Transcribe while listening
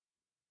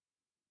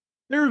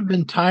There have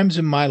been times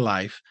in my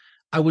life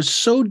I was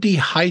so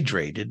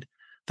dehydrated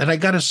that I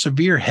got a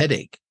severe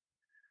headache.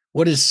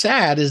 What is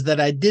sad is that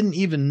I didn't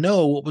even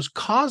know what was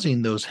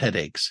causing those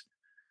headaches.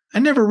 I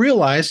never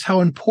realized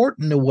how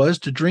important it was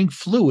to drink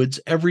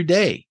fluids every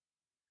day.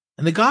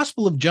 In the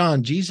Gospel of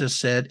John, Jesus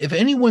said, "If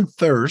anyone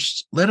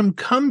thirsts, let him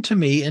come to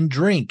me and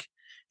drink.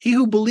 He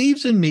who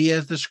believes in me,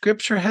 as the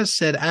scripture has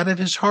said, out of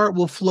his heart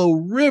will flow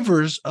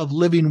rivers of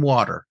living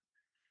water."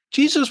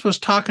 Jesus was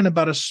talking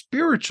about a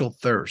spiritual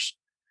thirst.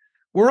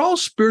 We're all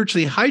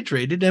spiritually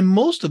hydrated, and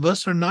most of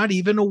us are not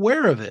even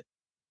aware of it.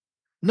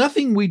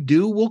 Nothing we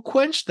do will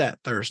quench that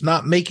thirst.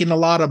 Not making a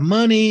lot of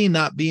money,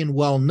 not being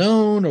well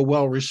known or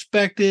well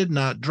respected,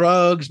 not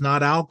drugs,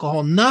 not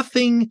alcohol.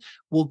 Nothing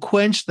will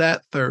quench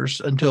that thirst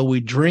until we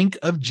drink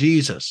of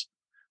Jesus.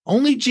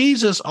 Only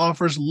Jesus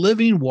offers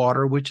living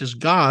water, which is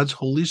God's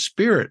Holy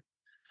Spirit.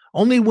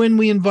 Only when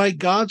we invite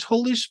God's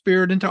Holy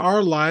Spirit into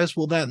our lives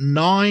will that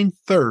gnawing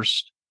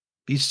thirst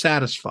be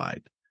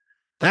satisfied.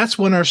 That's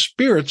when our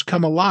spirits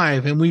come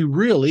alive and we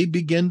really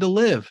begin to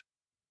live.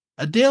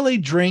 A daily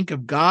drink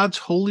of God's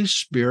Holy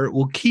Spirit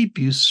will keep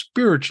you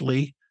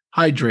spiritually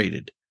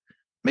hydrated.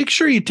 Make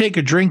sure you take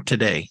a drink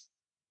today.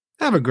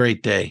 Have a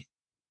great day.